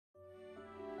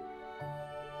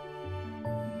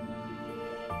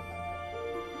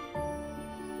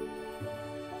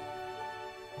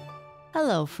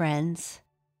Hello, friends,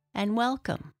 and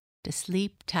welcome to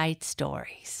Sleep Tight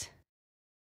Stories.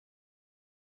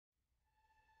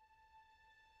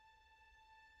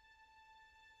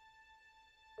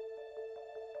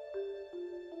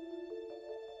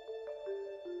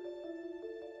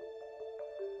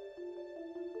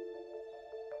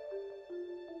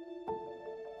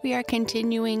 We are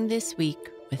continuing this week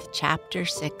with Chapter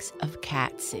 6 of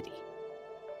Cat City.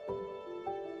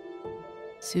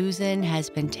 Susan has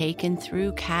been taken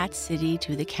through Cat City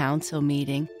to the council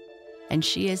meeting, and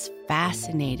she is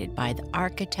fascinated by the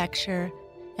architecture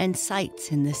and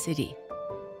sights in the city,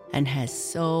 and has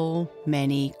so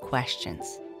many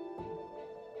questions.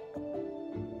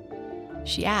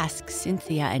 She asks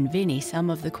Cynthia and Vinny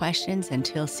some of the questions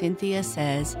until Cynthia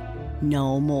says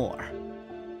no more.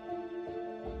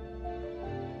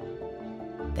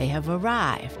 They have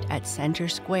arrived at Center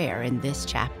Square in this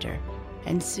chapter,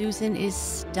 and Susan is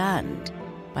stunned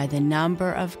by the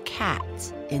number of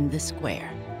cats in the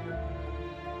square.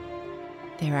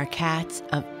 There are cats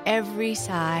of every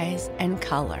size and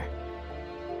color,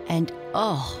 and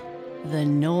oh, the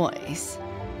noise.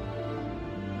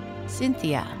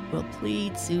 Cynthia will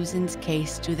plead Susan's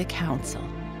case to the council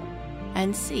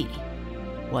and see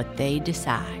what they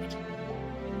decide.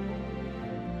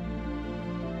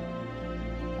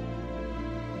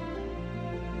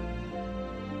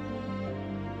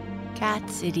 Cat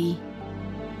City,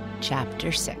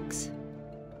 Chapter 6.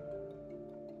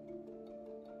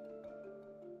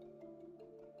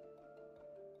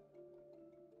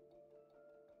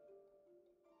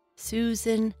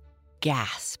 Susan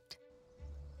gasped.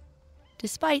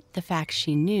 Despite the fact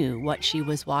she knew what she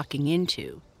was walking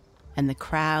into and the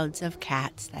crowds of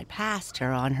cats that passed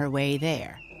her on her way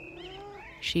there,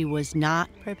 she was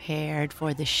not prepared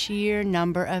for the sheer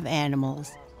number of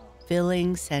animals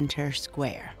filling Center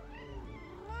Square.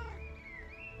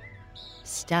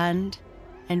 Stunned,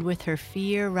 and with her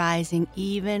fear rising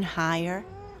even higher,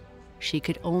 she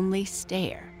could only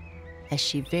stare as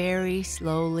she very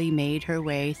slowly made her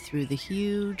way through the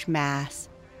huge mass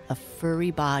of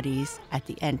furry bodies at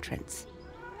the entrance.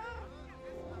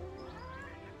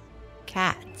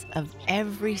 Cats of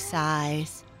every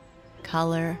size,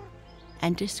 color,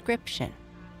 and description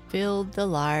filled the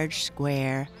large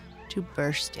square to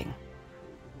bursting.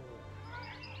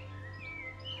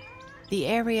 The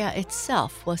area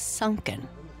itself was sunken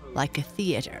like a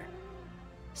theater,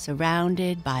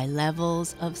 surrounded by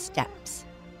levels of steps.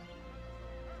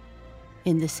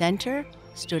 In the center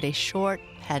stood a short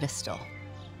pedestal.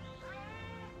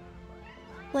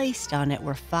 Placed on it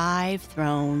were 5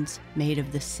 thrones made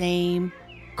of the same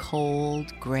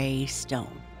cold gray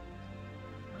stone.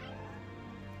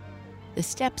 The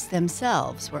steps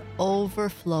themselves were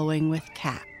overflowing with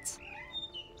cats.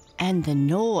 And the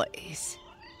noise!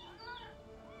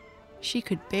 She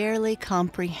could barely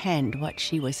comprehend what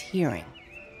she was hearing.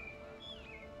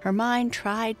 Her mind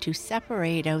tried to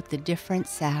separate out the different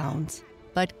sounds,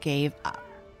 but gave up.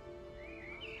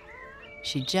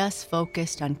 She just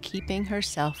focused on keeping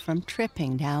herself from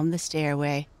tripping down the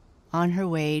stairway on her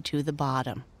way to the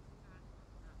bottom.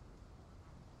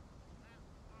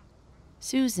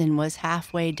 Susan was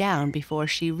halfway down before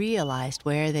she realized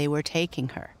where they were taking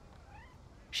her.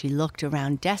 She looked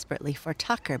around desperately for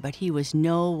Tucker, but he was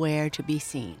nowhere to be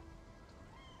seen.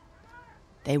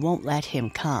 "They won't let him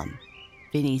come."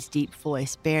 Vinny's deep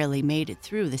voice barely made it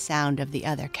through the sound of the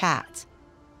other cats.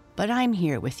 "But I'm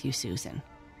here with you, Susan."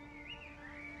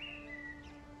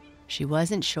 She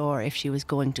wasn't sure if she was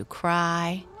going to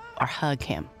cry or hug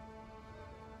him.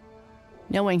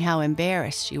 Knowing how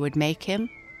embarrassed she would make him,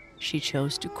 she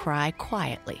chose to cry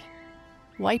quietly,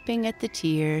 wiping at the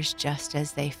tears just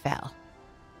as they fell,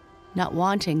 not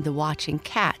wanting the watching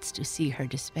cats to see her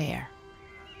despair.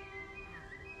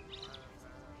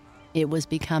 It was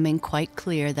becoming quite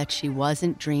clear that she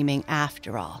wasn't dreaming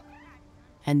after all,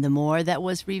 and the more that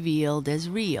was revealed as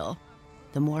real,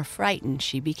 the more frightened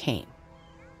she became.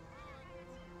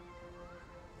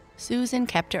 Susan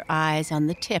kept her eyes on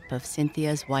the tip of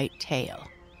Cynthia's white tail.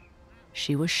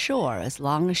 She was sure as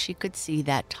long as she could see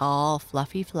that tall,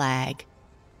 fluffy flag,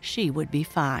 she would be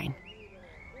fine.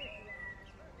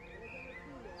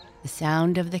 The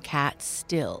sound of the cats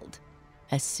stilled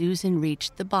as Susan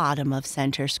reached the bottom of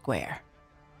Center Square.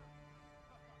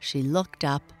 She looked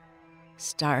up,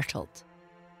 startled,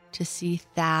 to see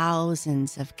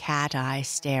thousands of cat eyes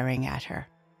staring at her,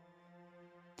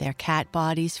 their cat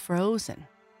bodies frozen.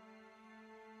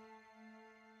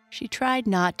 She tried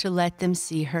not to let them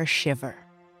see her shiver.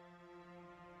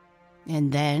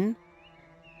 And then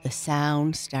the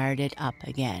sound started up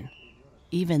again,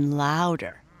 even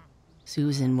louder,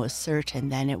 Susan was certain,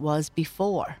 than it was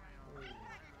before.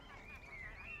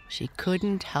 She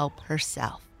couldn't help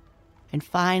herself and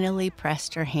finally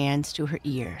pressed her hands to her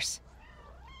ears.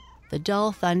 The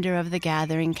dull thunder of the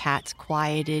gathering cats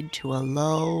quieted to a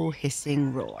low,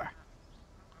 hissing roar.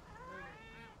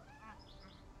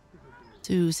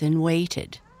 Susan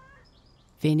waited.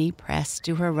 Vinnie pressed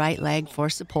to her right leg for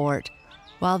support,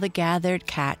 while the gathered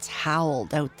cats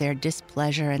howled out their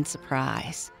displeasure and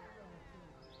surprise.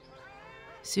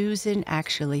 Susan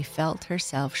actually felt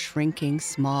herself shrinking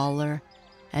smaller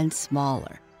and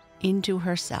smaller into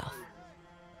herself,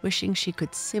 wishing she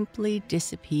could simply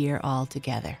disappear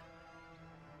altogether.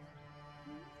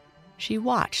 She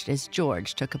watched as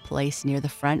George took a place near the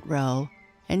front row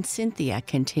and Cynthia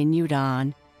continued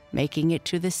on, making it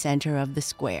to the center of the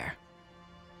square.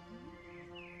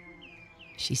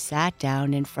 She sat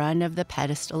down in front of the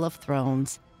pedestal of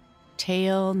thrones,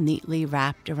 tail neatly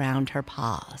wrapped around her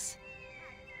paws.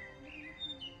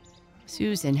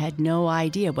 Susan had no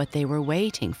idea what they were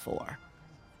waiting for,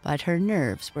 but her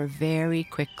nerves were very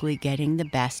quickly getting the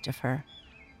best of her,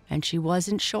 and she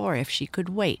wasn't sure if she could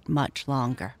wait much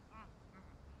longer.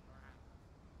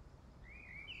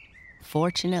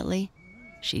 Fortunately,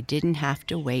 she didn't have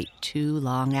to wait too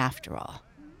long after all.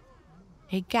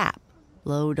 A gap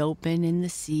flowed open in the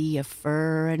sea of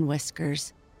fur and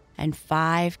whiskers, and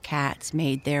 5 cats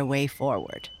made their way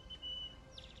forward.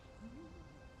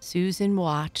 Susan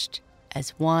watched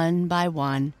as one by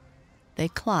one they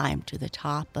climbed to the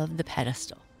top of the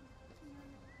pedestal.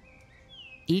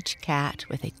 Each cat,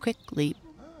 with a quick leap,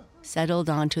 settled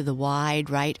onto the wide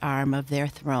right arm of their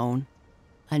throne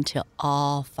until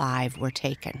all 5 were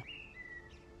taken.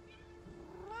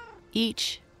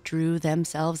 Each drew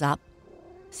themselves up,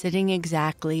 sitting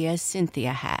exactly as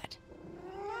Cynthia had,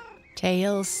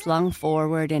 tails slung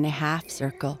forward in a half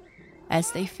circle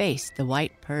as they faced the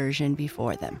white Persian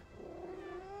before them.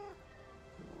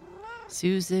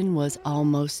 Susan was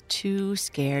almost too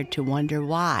scared to wonder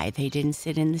why they didn't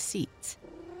sit in the seats.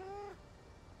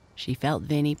 She felt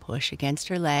Vinnie push against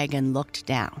her leg and looked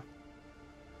down.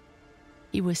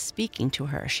 He was speaking to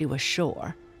her, she was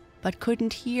sure, but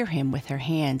couldn't hear him with her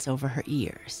hands over her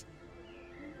ears.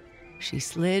 She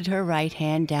slid her right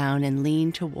hand down and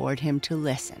leaned toward him to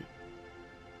listen.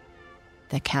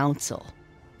 "The council,"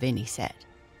 Vinnie said.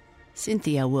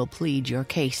 "Cynthia will plead your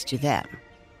case to them."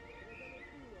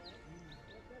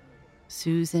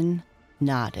 Susan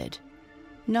nodded,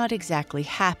 not exactly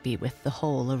happy with the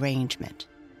whole arrangement.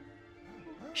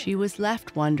 She was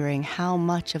left wondering how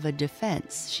much of a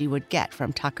defense she would get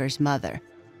from Tucker's mother,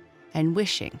 and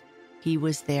wishing he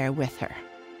was there with her.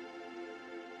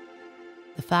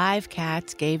 The 5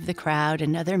 cats gave the crowd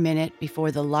another minute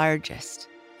before the largest,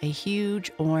 a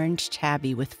huge orange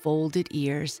tabby with folded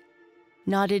ears,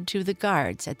 nodded to the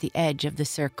guards at the edge of the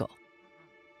circle.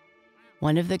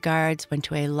 One of the guards went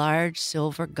to a large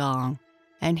silver gong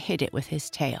and hit it with his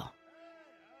tail.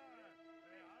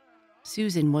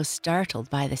 Susan was startled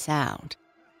by the sound.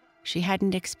 She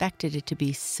hadn't expected it to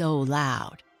be so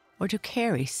loud or to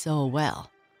carry so well.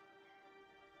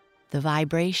 The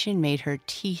vibration made her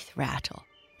teeth rattle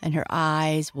and her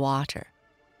eyes water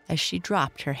as she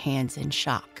dropped her hands in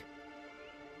shock.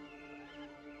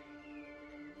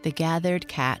 The gathered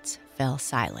cats fell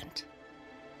silent.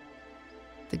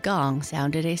 The gong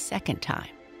sounded a second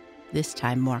time, this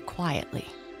time more quietly.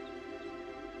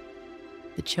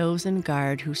 The chosen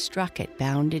guard who struck it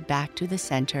bounded back to the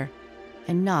center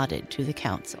and nodded to the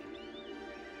council.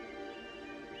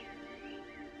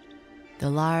 The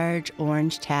large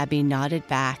orange tabby nodded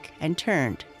back and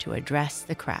turned to address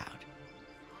the crowd.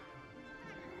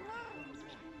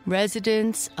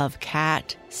 "Residents of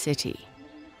Cat City,"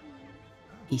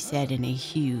 he said in a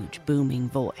huge, booming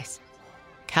voice.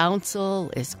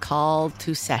 "Council is called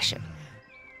to session."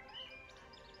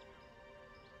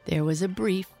 There was a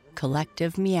brief,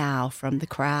 collective meow from the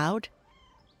crowd,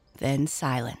 then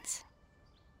silence.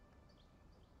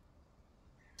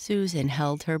 Susan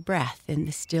held her breath in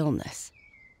the stillness,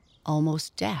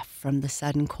 almost deaf from the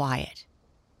sudden quiet.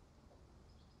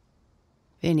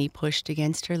 Vinnie pushed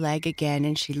against her leg again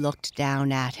and she looked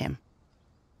down at him.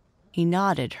 He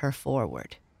nodded her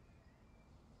forward.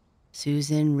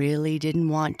 Susan really didn't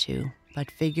want to,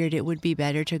 but figured it would be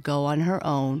better to go on her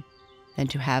own than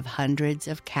to have hundreds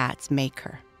of cats make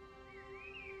her.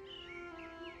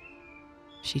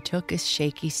 She took a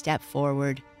shaky step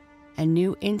forward and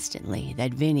knew instantly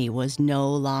that Vinnie was no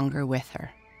longer with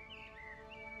her.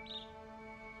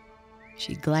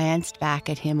 She glanced back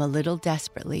at him a little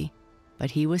desperately,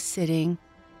 but he was sitting,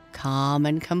 calm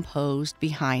and composed,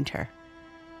 behind her.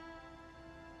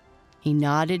 He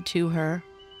nodded to her,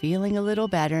 feeling a little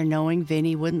better, knowing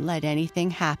Vinnie wouldn't let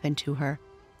anything happen to her,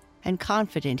 and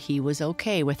confident he was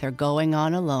okay with her going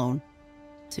on alone,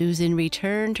 Susan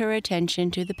returned her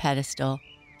attention to the pedestal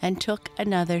and took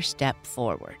another step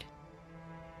forward.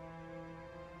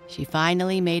 She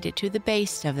finally made it to the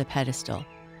base of the pedestal,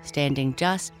 standing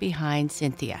just behind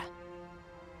Cynthia.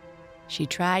 She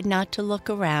tried not to look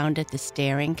around at the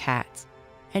staring cats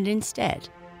and instead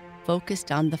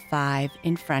focused on the 5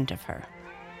 in front of her.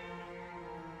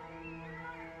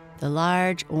 The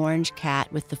large orange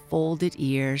cat with the folded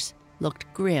ears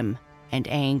looked grim and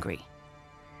angry,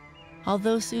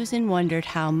 although Susan wondered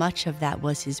how much of that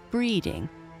was his breeding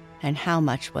and how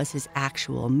much was his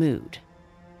actual mood.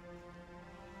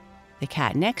 The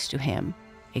cat next to him,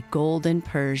 a golden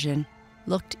Persian,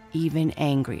 looked even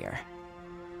angrier.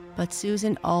 But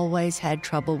Susan always had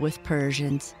trouble with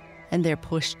Persians and their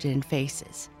pushed-in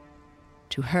faces.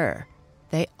 To her,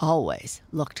 they always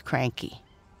looked cranky.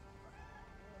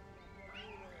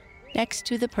 Next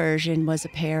to the Persian was a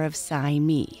pair of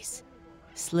Siamese,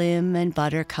 slim and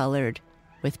butter-colored,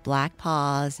 with black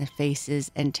paws and faces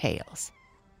and tails.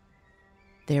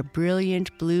 Their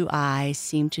brilliant blue eyes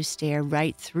seemed to stare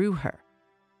right through her,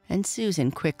 and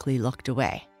Susan quickly looked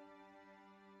away.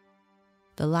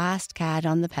 The last cat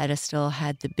on the pedestal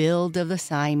had the build of the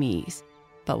Siamese,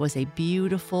 but was a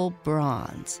beautiful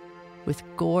bronze with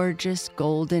gorgeous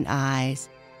golden eyes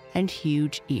and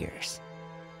huge ears.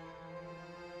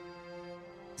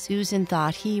 Susan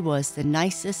thought he was the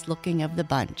nicest looking of the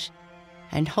bunch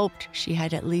and hoped she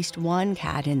had at least one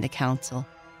cat in the council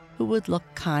who would look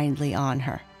kindly on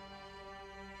her.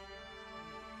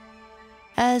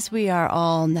 As we are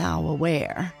all now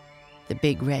aware, the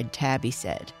big red tabby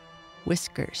said,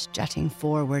 whiskers jutting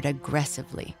forward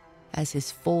aggressively as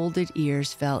his folded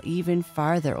ears fell even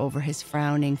farther over his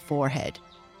frowning forehead.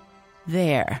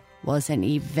 There was an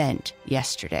event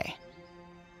yesterday.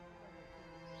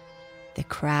 The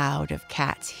crowd of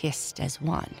cats hissed as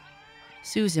one.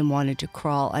 Susan wanted to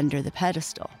crawl under the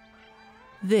pedestal.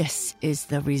 This is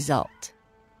the result.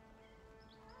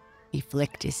 He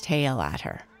flicked his tail at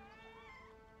her.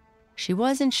 She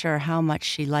wasn't sure how much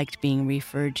she liked being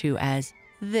referred to as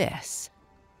this,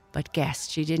 but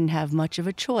guessed she didn't have much of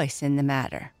a choice in the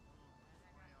matter.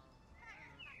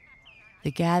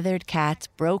 The gathered cats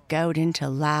broke out into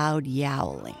loud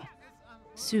yowling.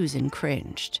 Susan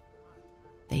cringed.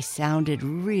 They sounded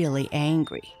really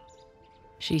angry.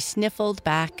 She sniffled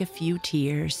back a few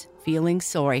tears, feeling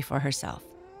sorry for herself.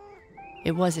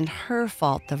 It wasn't her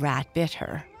fault the rat bit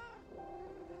her.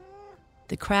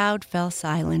 The crowd fell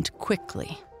silent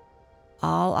quickly.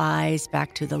 All eyes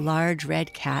back to the large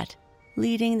red cat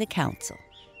leading the council.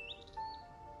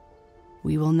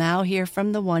 We will now hear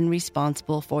from the one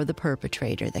responsible for the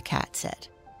perpetrator, the cat said.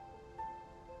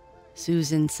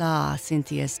 Susan saw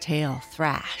Cynthia's tail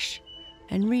thrash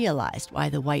and realized why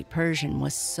the white Persian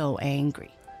was so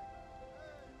angry.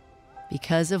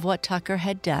 Because of what Tucker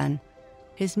had done,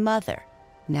 his mother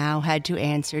now had to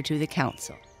answer to the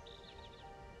council.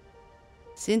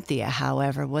 Cynthia,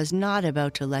 however, was not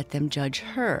about to let them judge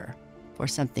her for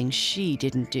something she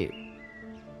didn't do.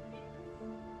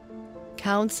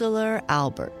 Counselor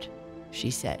Albert,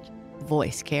 she said,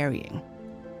 voice carrying,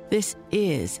 this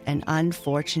is an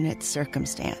unfortunate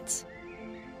circumstance.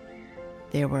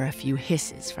 There were a few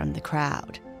hisses from the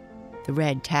crowd. The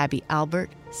red tabby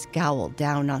Albert scowled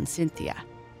down on Cynthia.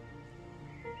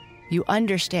 You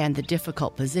understand the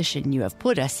difficult position you have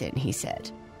put us in, he said.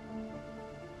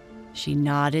 She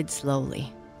nodded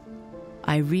slowly.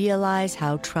 I realize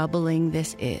how troubling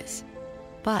this is,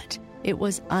 but it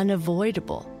was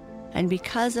unavoidable, and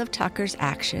because of Tucker's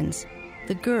actions,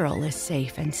 the girl is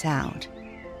safe and sound.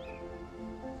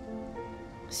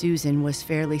 Susan was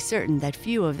fairly certain that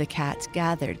few of the cats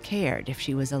gathered cared if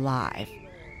she was alive.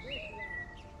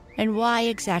 And why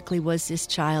exactly was this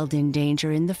child in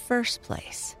danger in the first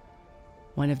place?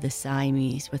 One of the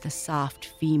Siamese with a soft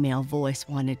female voice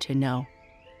wanted to know.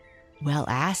 Well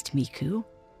asked, Miku.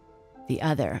 The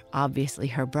other, obviously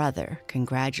her brother,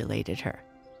 congratulated her.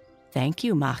 Thank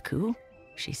you, Maku,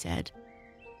 she said.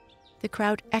 The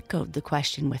crowd echoed the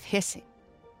question with hissing.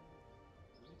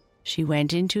 She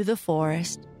went into the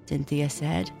forest, Cynthia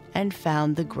said, and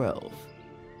found the grove.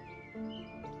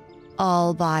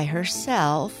 All by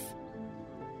herself?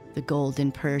 The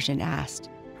golden Persian asked,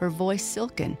 her voice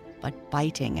silken but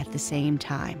biting at the same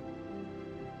time.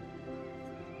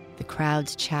 The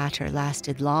crowd's chatter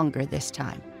lasted longer this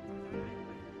time.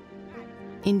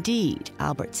 Indeed,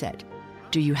 Albert said.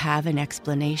 Do you have an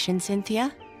explanation,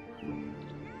 Cynthia?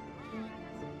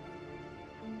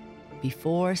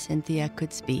 Before Cynthia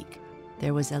could speak,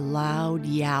 there was a loud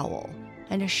yowl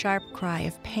and a sharp cry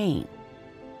of pain.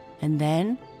 And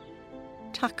then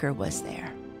Tucker was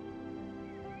there,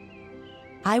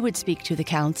 I would speak to the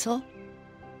council,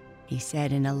 he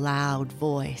said in a loud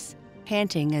voice,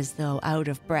 panting as though out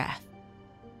of breath.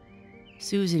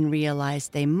 Susan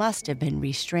realized they must have been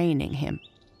restraining him,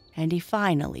 and he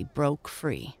finally broke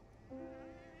free.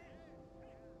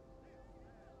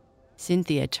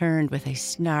 Cynthia turned with a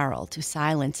snarl to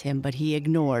silence him, but he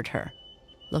ignored her,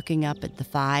 looking up at the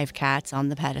 5 cats on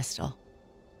the pedestal.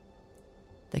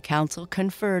 The council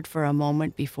conferred for a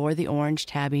moment before the orange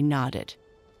tabby nodded.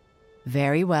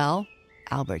 "Very well,"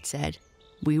 Albert said.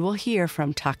 "We will hear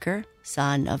from Tucker,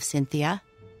 son of Cynthia."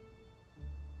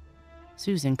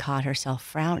 Susan caught herself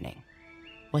frowning.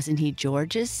 Wasn't he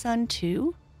George's son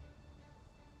too?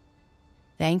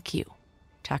 "Thank you,"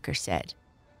 Tucker said,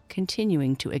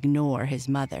 continuing to ignore his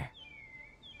mother.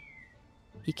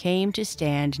 He came to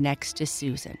stand next to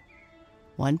Susan,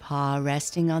 one paw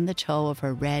resting on the toe of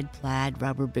her red plaid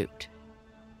rubber boot.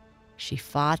 She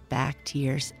fought back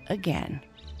tears again,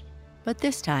 but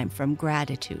this time from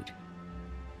gratitude.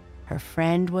 Her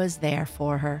friend was there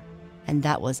for her, and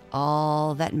that was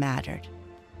all that mattered.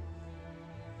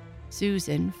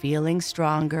 Susan, feeling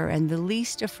stronger and the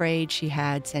least afraid she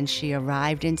had since she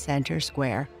arrived in Center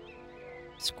Square,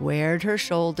 squared her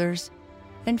shoulders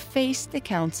and faced the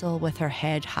council with her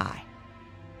head high.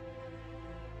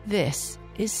 "This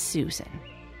is Susan,"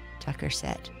 Tucker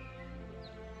said.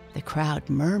 The crowd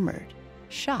murmured,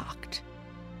 shocked.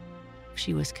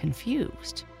 She was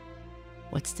confused.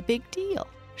 What's the big deal?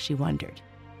 She wondered.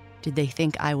 Did they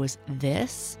think I was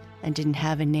this and didn't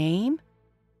have a name?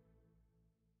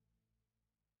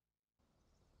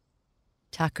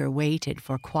 Tucker waited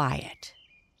for quiet.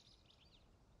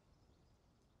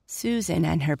 Susan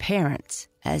and her parents,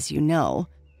 as you know,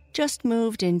 just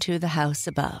moved into the house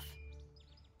above.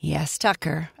 "Yes,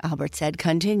 Tucker," Albert said.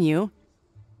 "Continue."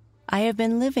 "I have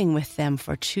been living with them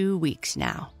for 2 weeks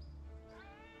now."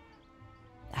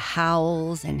 The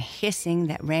howls and hissing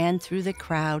that ran through the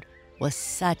crowd was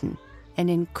sudden and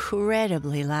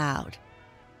incredibly loud.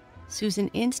 Susan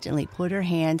instantly put her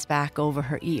hands back over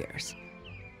her ears.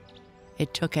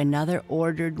 It took another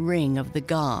ordered ring of the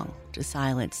gong to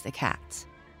silence the cats.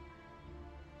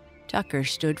 Tucker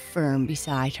stood firm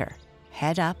beside her,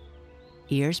 head up,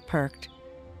 ears perked,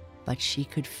 but she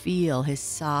could feel his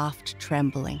soft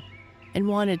trembling and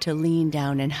wanted to lean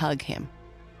down and hug him.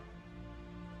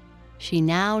 She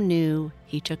now knew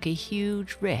he took a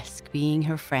huge risk being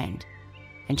her friend,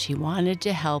 and she wanted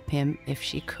to help him if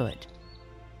she could.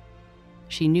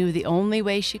 She knew the only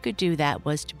way she could do that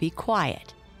was to be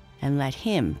quiet and let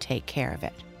him take care of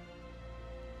it.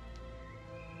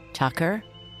 "Tucker,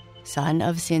 son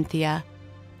of Cynthia,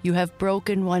 you have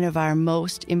broken one of our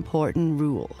most important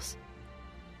rules."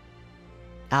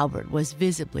 Albert was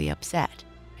visibly upset,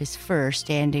 his fur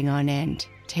standing on end,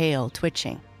 tail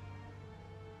twitching.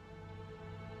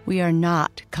 "We are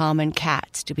not common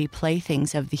cats to be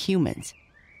playthings of the humans.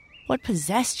 What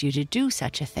possessed you to do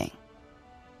such a thing?"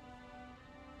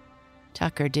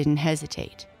 Tucker didn't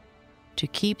hesitate. "To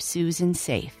keep Susan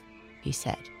safe," he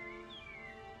said.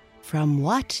 "From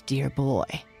what, dear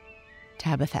boy?"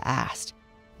 Tabitha asked.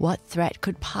 "What threat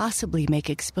could possibly make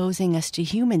exposing us to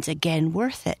humans again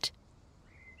worth it?"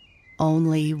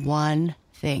 "Only one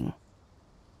thing,"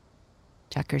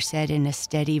 Tucker said in a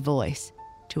steady voice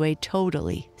to a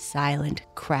totally silent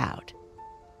crowd.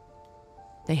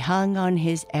 They hung on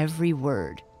his every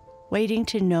word, waiting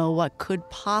to know what could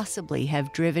possibly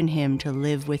have driven him to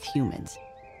live with humans.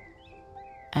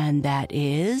 "And that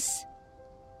is?"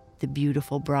 The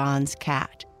beautiful bronze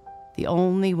cat, the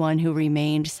only one who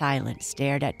remained silent,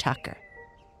 stared at Tucker.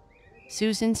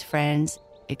 Susan's friends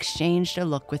exchanged a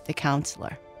look with the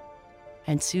counselor,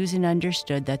 and Susan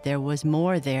understood that there was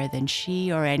more there than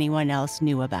she or anyone else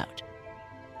knew about.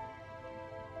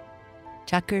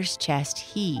 Tucker's chest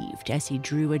heaved as he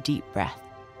drew a deep breath.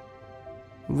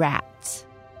 "Rats,"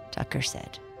 Tucker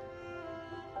said.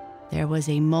 There was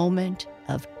a moment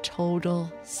of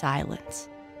total silence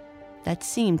that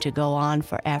seemed to go on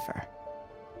forever.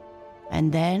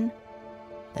 And then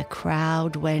the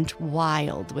crowd went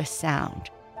wild with sound.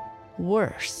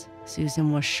 Worse,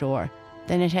 Susan was sure,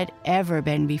 than it had ever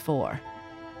been before.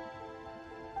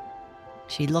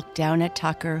 She looked down at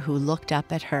Tucker, who looked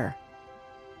up at her.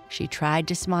 She tried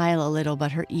to smile a little,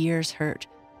 but her ears hurt,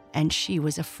 and she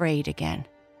was afraid again.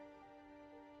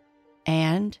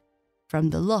 And, from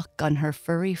the look on her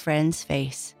furry friend's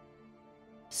face,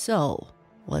 so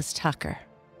was Tucker.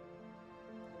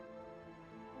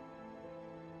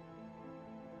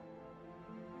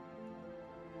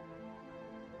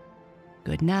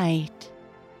 Good night.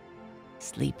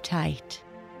 Sleep tight.